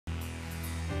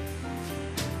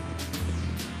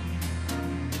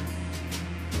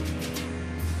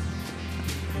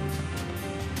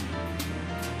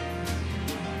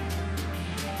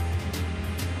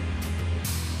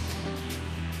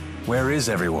Where is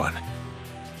everyone?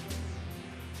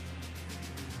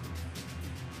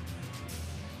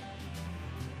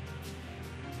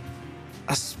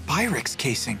 A Spyrix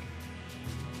casing.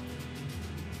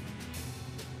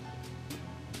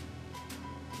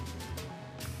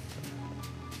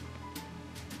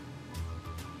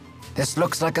 This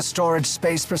looks like a storage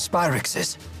space for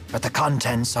Spyrixes, but the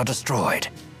contents are destroyed.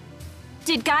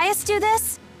 Did Gaius do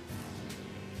this?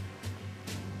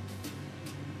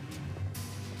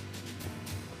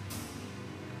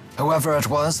 Whoever it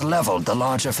was leveled the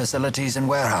larger facilities and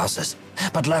warehouses,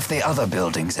 but left the other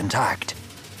buildings intact.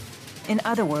 In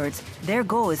other words, their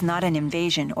goal is not an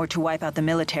invasion or to wipe out the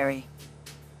military.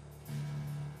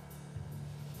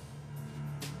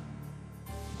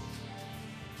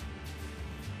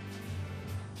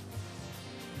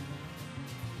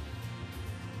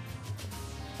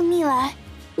 Mila,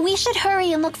 we should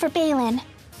hurry and look for Balin.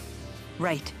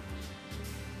 Right.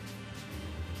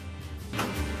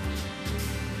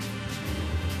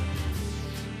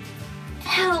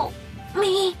 Help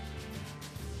me.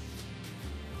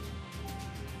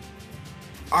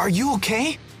 Are you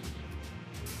okay?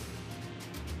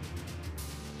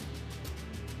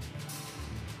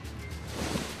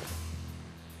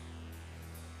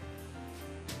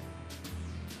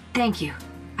 Thank you.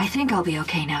 I think I'll be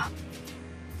okay now.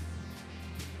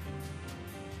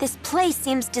 This place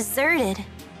seems deserted.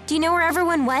 Do you know where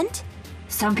everyone went?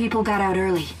 Some people got out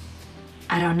early.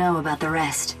 I don't know about the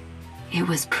rest. It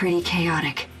was pretty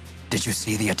chaotic. Did you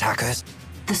see the attackers?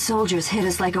 The soldiers hit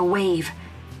us like a wave.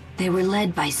 They were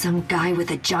led by some guy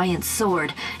with a giant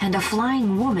sword and a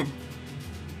flying woman.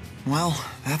 Well,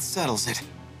 that settles it.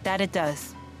 That it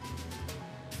does.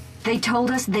 They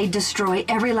told us they'd destroy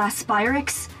every last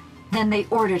Spyrix, then they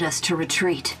ordered us to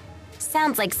retreat.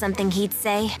 Sounds like something he'd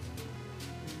say.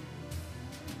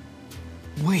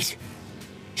 Wait.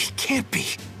 He can't be.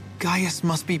 Gaius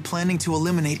must be planning to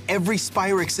eliminate every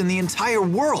Spyrix in the entire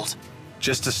world.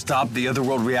 Just to stop the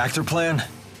Otherworld reactor plan?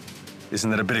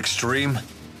 Isn't that a bit extreme?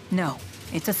 No,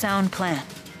 it's a sound plan.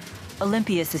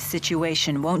 Olympias'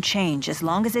 situation won't change as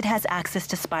long as it has access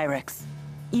to Spyrix.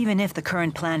 Even if the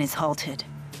current plan is halted,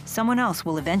 someone else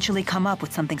will eventually come up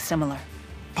with something similar.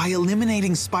 By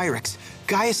eliminating Spyrix,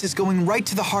 Gaius is going right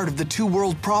to the heart of the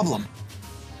two-world problem.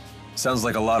 Sounds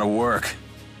like a lot of work.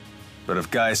 But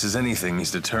if Gaius is anything,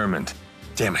 he's determined.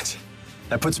 Damn it.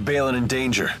 That puts Balin in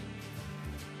danger.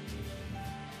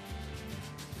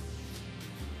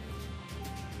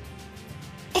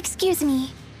 Excuse me.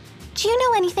 Do you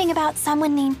know anything about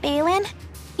someone named Balin?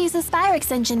 He's a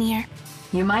Spyrix engineer.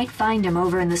 You might find him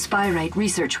over in the Spyrite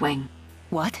Research Wing.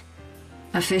 What?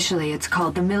 Officially, it's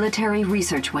called the Military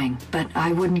Research Wing, but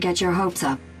I wouldn't get your hopes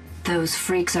up. Those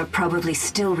freaks are probably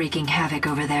still wreaking havoc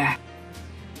over there.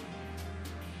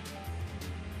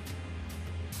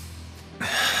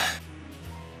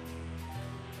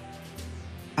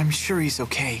 I'm sure he's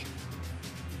okay.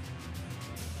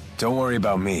 Don't worry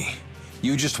about me.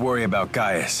 You just worry about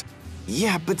Gaius.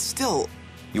 Yeah, but still...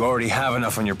 You already have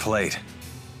enough on your plate.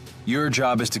 Your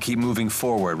job is to keep moving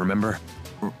forward, remember?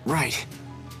 Right.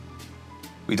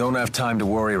 We don't have time to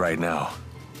worry right now.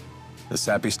 The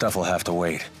sappy stuff will have to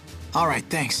wait. All right,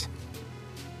 thanks.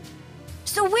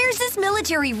 So where's this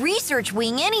military research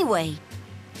wing anyway?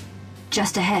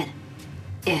 Just ahead.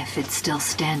 If it's still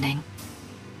standing.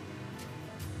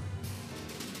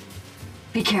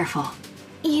 Be careful.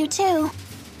 You too.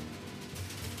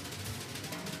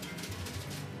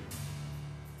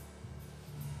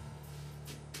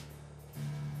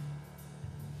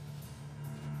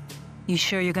 You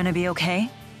sure you're gonna be okay?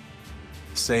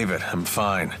 Save it, I'm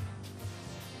fine.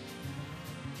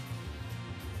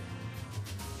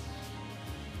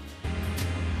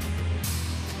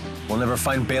 We'll never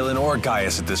find Balin or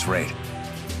Gaius at this rate.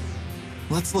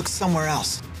 Let's look somewhere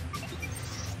else.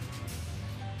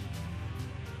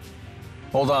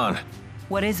 Hold on.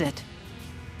 What is it?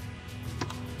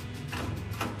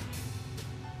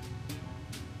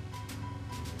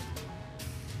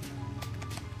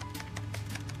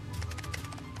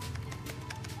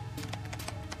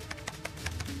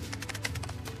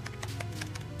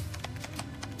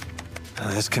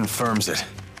 This confirms it.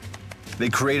 They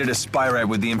created a Spyrite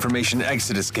with the information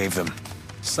Exodus gave them.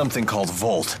 Something called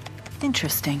Volt.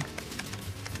 Interesting.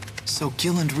 So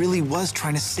Gilland really was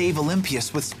trying to save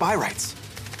Olympias with Spyrites.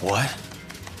 What?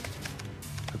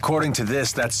 According to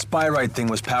this, that Spyrite thing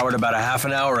was powered about a half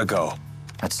an hour ago.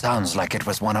 That sounds like it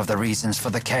was one of the reasons for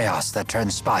the chaos that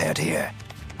transpired here.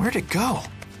 Where'd it go?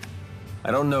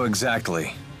 I don't know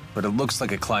exactly, but it looks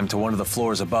like it climbed to one of the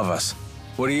floors above us.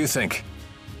 What do you think?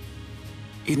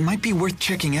 It might be worth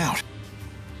checking out.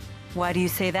 Why do you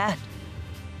say that?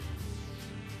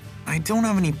 I don't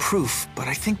have any proof, but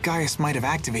I think Gaius might have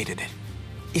activated it.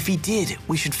 If he did,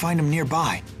 we should find him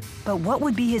nearby. But what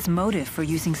would be his motive for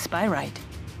using Spyrite?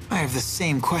 I have the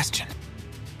same question.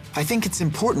 I think it's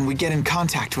important we get in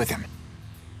contact with him.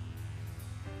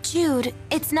 Jude,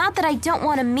 it's not that I don't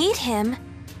want to meet him.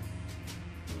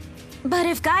 But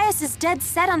if Gaius is dead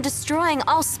set on destroying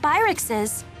all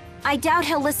Spyrexes, I doubt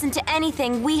he'll listen to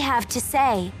anything we have to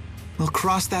say. We'll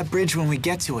cross that bridge when we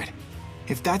get to it.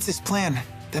 If that's his plan,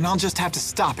 then I'll just have to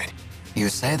stop it. You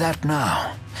say that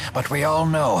now, but we all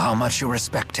know how much you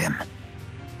respect him.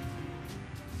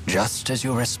 Just as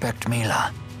you respect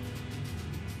Mila.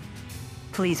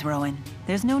 Please, Rowan.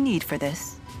 There's no need for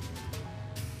this.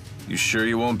 You sure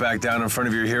you won't back down in front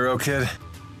of your hero, kid?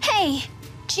 Hey,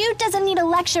 Jude doesn't need a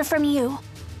lecture from you.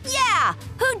 Yeah!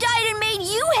 Who died and made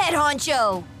you head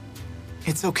honcho?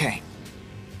 It's okay.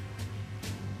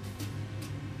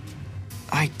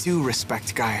 I do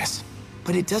respect Gaius,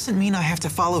 but it doesn't mean I have to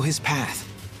follow his path.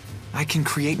 I can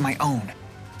create my own.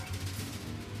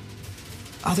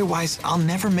 Otherwise, I'll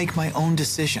never make my own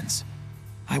decisions.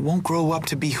 I won't grow up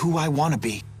to be who I want to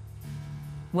be.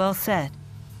 Well said.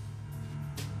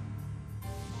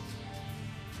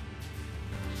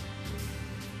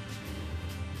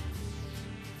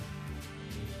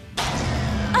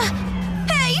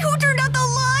 Hey, who turned out the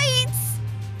lights?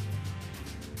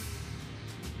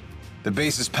 The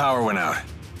base's power went out.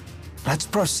 Let's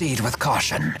proceed with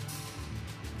caution.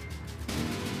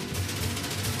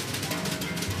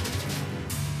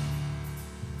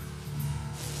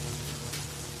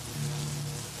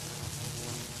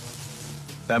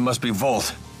 That must be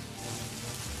Volt.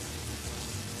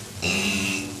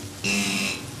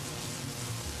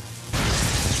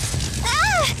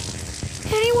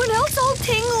 Anyone else all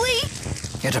tingly?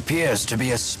 It appears to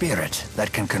be a spirit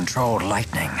that can control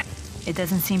lightning. It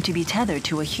doesn't seem to be tethered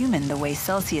to a human the way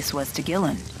Celsius was to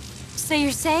Gillen. So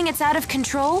you're saying it's out of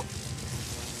control?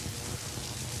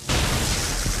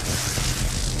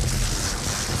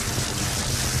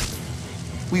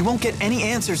 We won't get any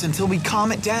answers until we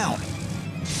calm it down.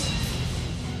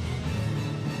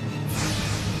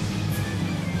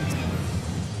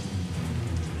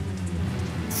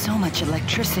 So much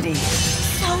electricity.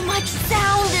 So much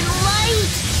sound and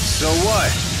light! So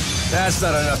what? That's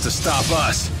not enough to stop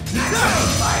us.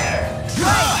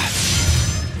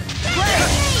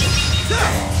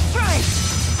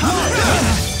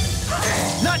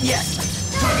 Not yet!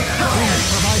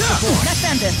 Let's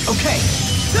end this. Okay!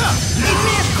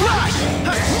 Igneous Crush!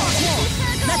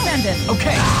 Let's end this.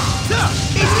 Okay!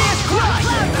 Igneous Crush!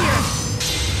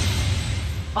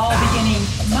 All beginnings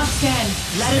must end.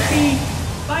 Let it be.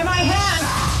 By my hand!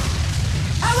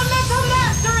 Elemental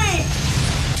mastery!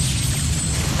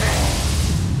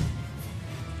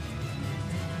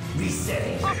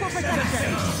 Resetting.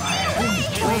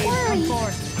 Don't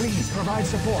worry. Please provide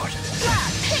support.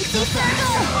 Don't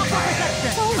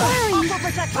worry.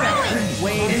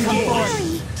 Wave, come forward.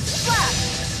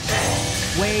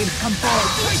 Wave, come forward.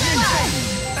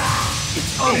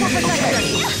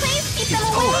 Please keep them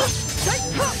away.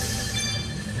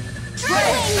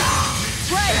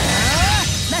 Right.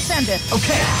 Let's end this.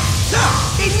 Okay!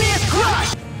 Igneous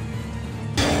Crush!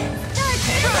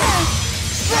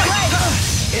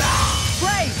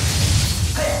 Right.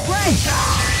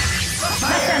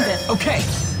 Let's end this. Okay!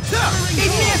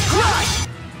 Igneous Crush!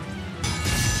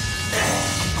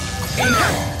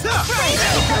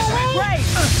 Right.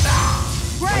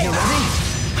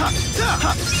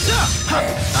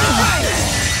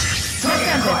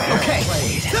 Okay!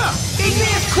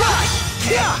 Igneous Crush!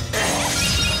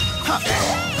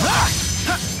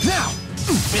 Now!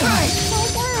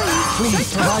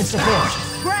 Please provide support.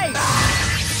 Right.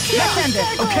 Let's end this.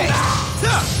 Okay!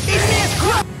 Igneous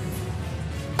Crush!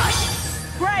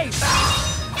 Right.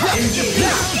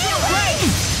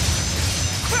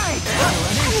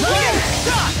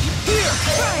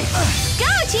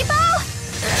 Go, Tipo!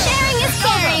 Sharing is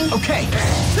caring. Okay!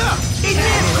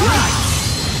 Igneous Crush!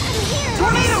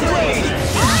 Tornado Blade!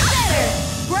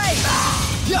 Right.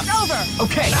 Over.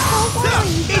 Okay!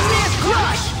 Igneous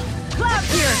Crush! Cloud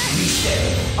here.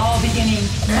 All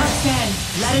beginnings must end.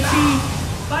 Let it be.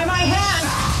 By my hand!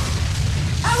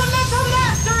 Elemental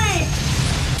mastery!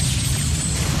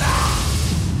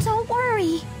 Don't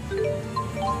worry.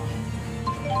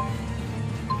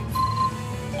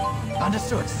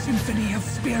 Understood. Symphony of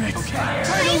Spirits. Okay.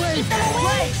 Please keep them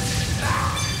away.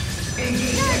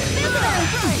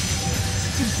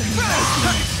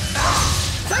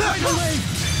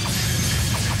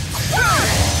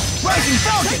 Rising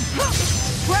Falcon!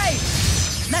 Right.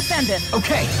 Let's end this.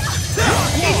 Okay!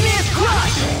 Igneous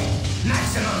Crush!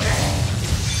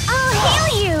 I'll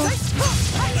heal you.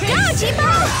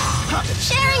 Chipo!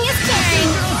 Sharing is caring!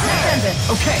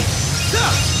 Okay.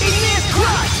 Igneous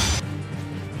Crush!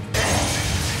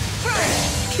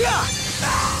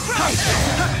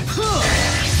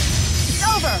 It's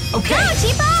over! Okay. Go,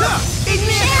 Chipo!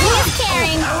 Igneous Sharing Crush! is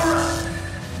caring!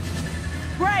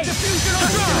 Right!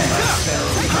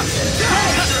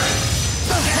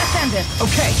 Let's end it.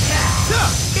 Okay.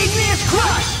 Igneous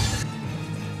Crush!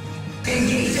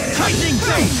 Tightening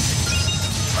Thing!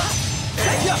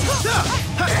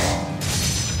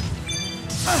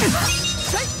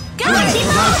 Go,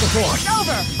 Chipo! Support.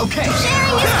 Over! Okay.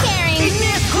 Sharing is caring!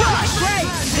 Igneous Crush! Great!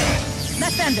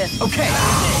 Let's end it! Okay.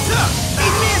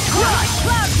 Igneous Crush!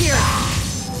 Cloud here!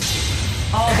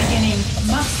 All beginning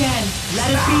must end. Let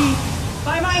it be.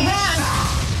 By my hand.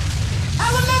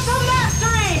 Elemental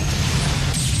mastery.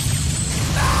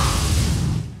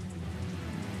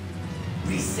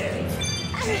 Resetting.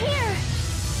 I'm here!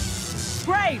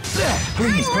 Great!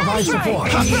 Please provide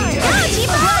support. Go,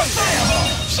 Chipo!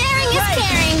 Sharing is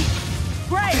caring!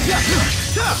 Great!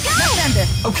 Go! End it!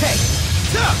 Okay.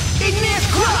 Igneous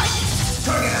Crush!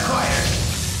 Target acquired.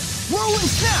 Rolling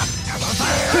Snap! How about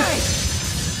that?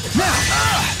 Now!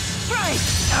 Right!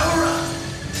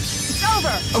 It's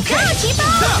over! Okay. Go, Chipo!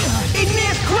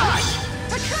 Igneous Crush!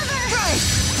 Recover! Right!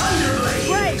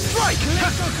 Great! Strike!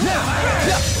 Now!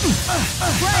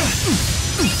 Great!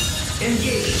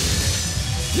 Engage!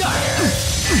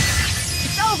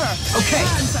 It's over! Okay.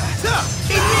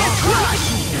 Igneous Crush!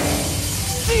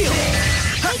 Seal!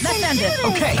 Let's end it!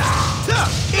 Okay.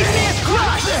 Igneous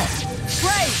Crush!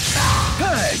 Great!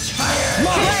 Purge!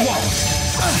 Lost Wall!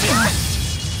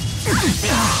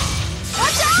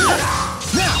 Watch out!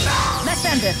 Now! Let's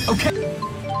end it! Okay.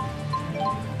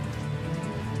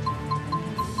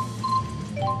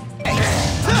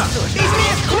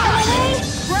 Igneous Crush!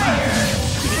 Great!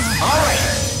 All right.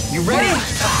 You ready? Of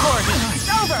course! It's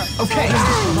over! Okay.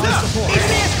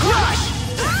 Igneous Crush!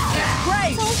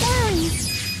 Great!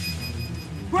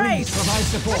 Great! Provide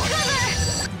support.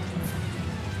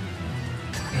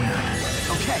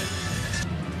 Okay.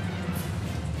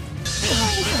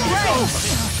 Great!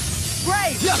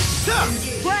 Great!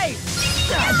 Great!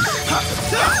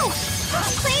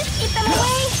 Please keep them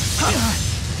away!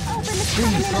 Open the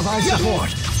cabinet. Provide support.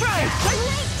 Great!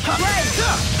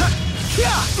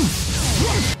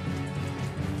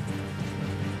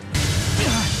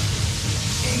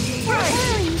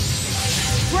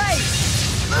 Great!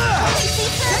 Icy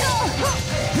turtle!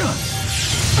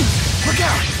 Look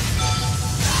out!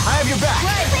 I have your back.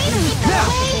 Please keep them Now.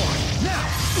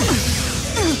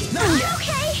 away!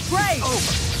 Okay! Great!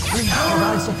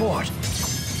 Provide support.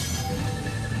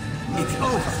 It's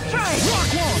over. Rock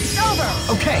wall! It's over!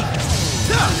 Okay.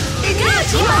 Go,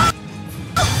 Chipo!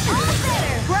 All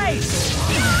better! Great!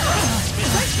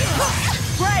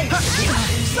 Great!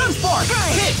 Sunspark!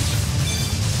 Hit!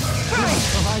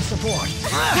 Provide support.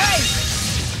 Great!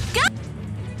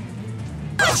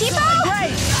 Go, Chipo!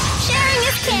 Great! Sharing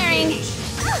is caring!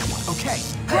 Okay.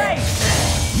 Great!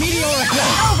 Meteoric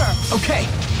wall. Over! Okay.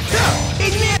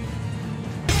 Igneous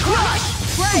Crush!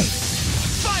 Great!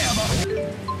 Fireball!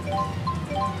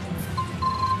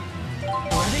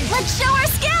 Let's show our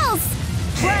skills!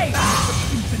 Great!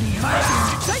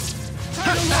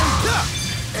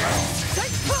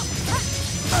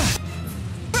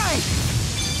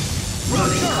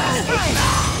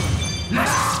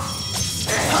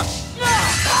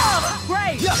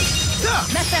 Great!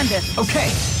 Let's end it! Okay.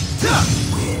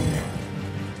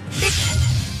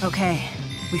 Okay,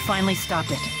 we finally stopped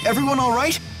it. Everyone all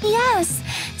right? Yes,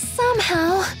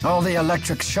 somehow. All the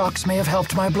electric shocks may have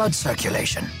helped my blood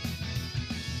circulation.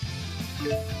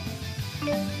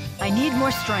 I need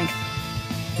more strength.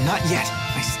 Not yet.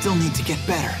 I still need to get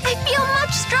better. I feel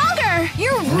much stronger!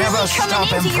 You're really Never coming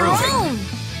stop into your improving. own!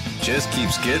 Just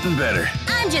keeps getting better.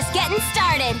 I'm just getting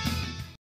started.